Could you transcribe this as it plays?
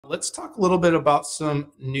Let's talk a little bit about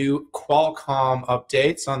some new Qualcomm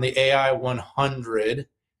updates on the AI 100. Did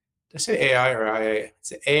I say AI or IA? It's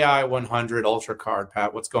the AI 100 Ultra card,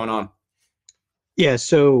 Pat. What's going on? Yeah,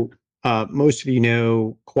 so most of you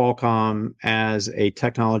know Qualcomm as a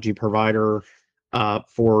technology provider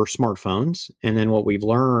for smartphones. And then what we've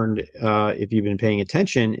learned, if you've been paying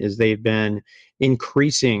attention, is they've been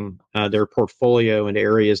increasing their portfolio into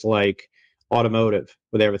areas like automotive,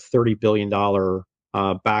 where they have a $30 billion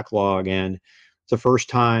backlog. And it's the first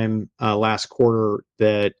time last quarter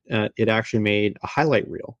that it actually made a highlight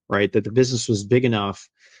reel, right? That the business was big enough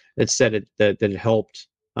that said that it helped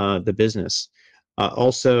the business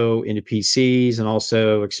also into PCs and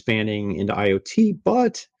also expanding into IoT.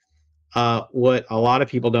 But what a lot of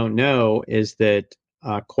people don't know is that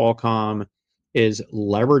Qualcomm is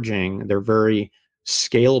leveraging their very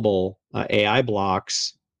scalable AI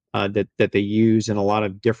blocks that they use in a lot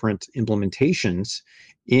of different implementations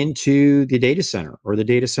into the data center or the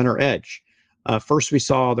data center edge. First, we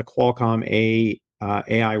saw the Qualcomm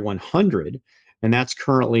AI 100, and that's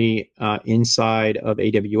currently inside of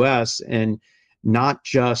AWS, and not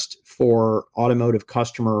just for automotive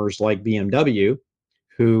customers like BMW,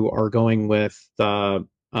 who are going with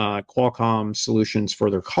Qualcomm solutions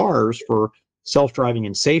for their cars for self-driving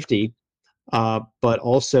and safety, but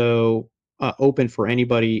also open for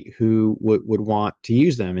anybody who would want to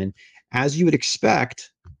use them. And as you would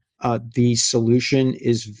expect, the solution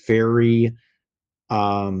is very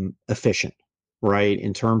efficient, right?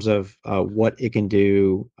 In terms of what it can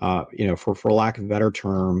do, for lack of a better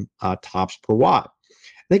term, tops per watt.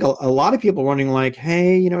 I think a lot of people are wondering, like,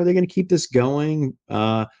 hey, are they going to keep this going?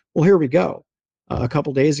 Well, here we go. A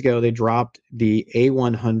couple days ago, they dropped the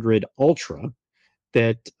A100 Ultra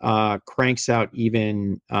that cranks out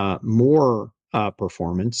even more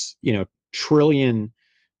performance. Trillion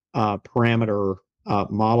parameter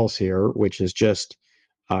models here, which is just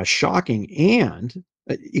shocking. And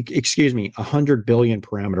excuse me, 100 billion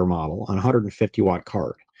parameter model on a 150-watt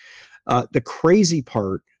card. The crazy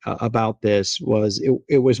part about this was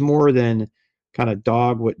it was more than kind of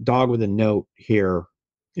dog with a note here,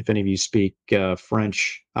 if any of you speak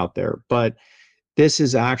French out there. But this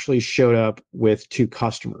has actually showed up with two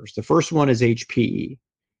customers. The first one is HPE,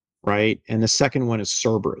 right? And the second one is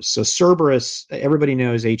Cerberus. So Cerberus, everybody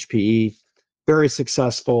knows HPE, very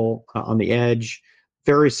successful on the edge,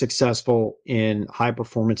 very successful in high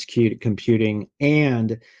performance computing,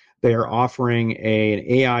 and they are offering an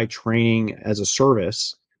AI training as a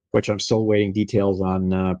service, which I'm still waiting details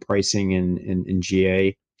on pricing in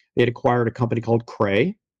GA. They had acquired a company called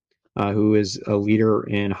Cray, who is a leader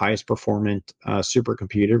in highest performant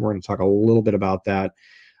supercomputer. We're going to talk a little bit about that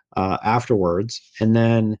afterwards. And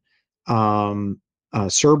then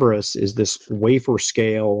Cerberus is this wafer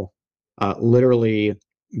scale, literally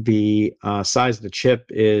the size of the chip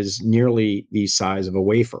is nearly the size of a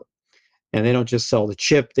wafer. And they don't just sell the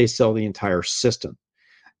chip, they sell the entire system.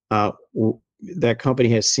 Uh, that company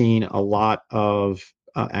has seen a lot of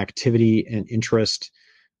activity and interest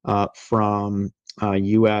from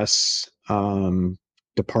US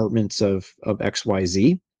departments of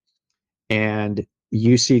XYZ. And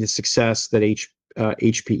you see the success that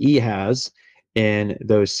HPE has in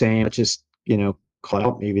those same, just, call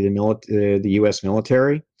out maybe the US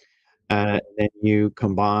military. Then you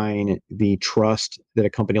combine the trust that a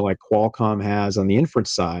company like Qualcomm has on the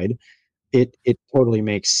inference side, it totally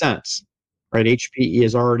makes sense, right? HPE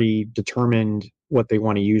has already determined what they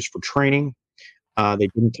want to use for training. They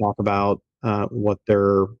didn't talk about what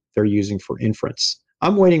they're using for inference.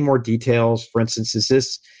 I'm waiting more details. For instance, is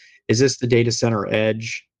this the data center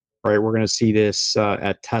edge? Right, we're going to see this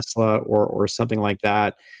at Tesla or something like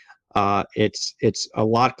that. It's a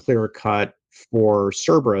lot clearer cut for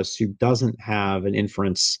Cerberus, who doesn't have an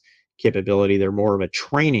inference capability. They're more of a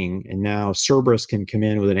training, and now Cerberus can come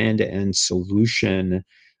in with an end-to-end solution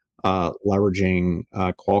leveraging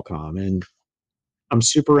Qualcomm. And I'm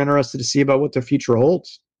super interested to see about what the future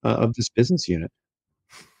holds of this business unit.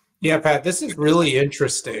 Yeah, Pat, this is really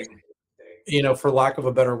interesting. For lack of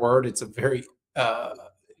a better word, it's a very,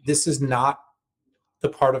 this is not the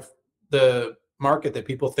part of the market that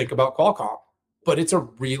people think about Qualcomm, but it's a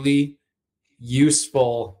really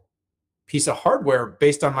useful piece of hardware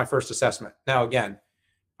based on my first assessment. Now, again,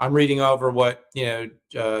 I'm reading over what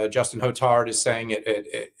Justin Hotard is saying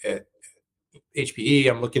at HPE.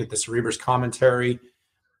 I'm looking at the Cerebras commentary.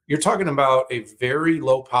 You're talking about a very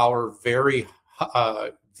low power, very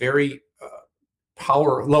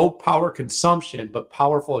low power consumption, but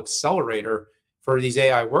powerful accelerator for these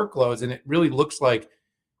AI workloads. And it really looks like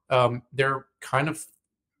they're kind of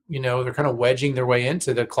wedging their way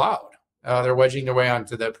into the cloud. They're wedging their way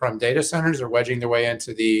onto the prem data centers. They're wedging their way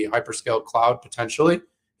into the hyperscale cloud potentially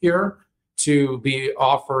here to be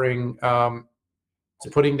offering to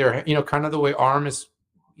putting their, kind of the way ARM is,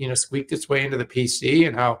 squeaked its way into the PC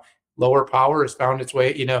and how lower power has found its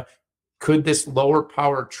way, could this lower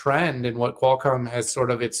power trend and what Qualcomm has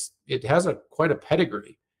sort of it has a quite a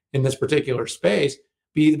pedigree in this particular space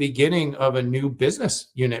be the beginning of a new business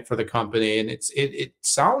unit for the company, and it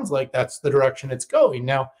sounds like that's the direction it's going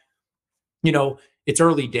now. It's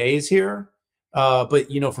early days here, but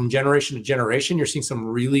from generation to generation, you're seeing some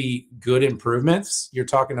really good improvements. You're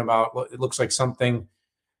talking about it looks like something,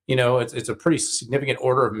 it's a pretty significant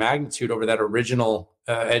order of magnitude over that original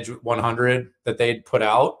Edge 100 that they'd put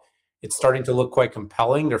out. It's starting to look quite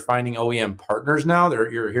compelling. They're finding OEM partners now.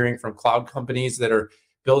 You're hearing from cloud companies that are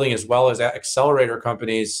building, as well as accelerator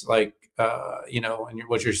companies like, and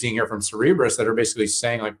what you're seeing here from Cerebras that are basically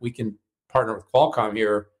saying, like, we can partner with Qualcomm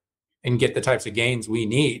here and get the types of gains we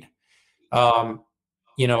need.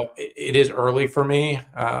 It is early for me.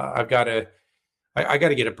 I got to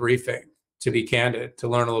get a briefing, to be candid, to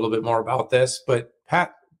learn a little bit more about this. But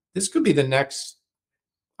Pat, this could be the next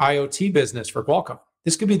IoT business for Qualcomm.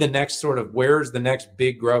 This could be the next sort of, where's the next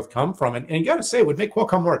big growth come from? And you got to say, it would make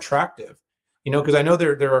Qualcomm more attractive, because I know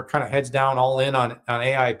they're kind of heads down, all in on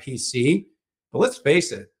AI PC. But let's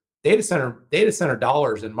face it, data center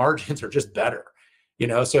dollars and margins are just better.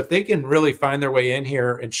 So if they can really find their way in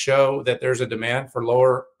here and show that there's a demand for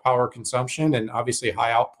lower power consumption and obviously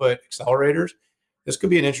high output accelerators, this could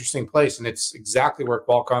be an interesting place. And it's exactly where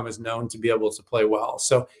Qualcomm is known to be able to play well.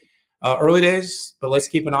 So early days, but let's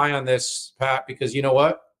keep an eye on this, Pat, because you know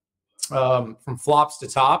what? From flops to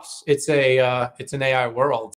tops, it's an AI world.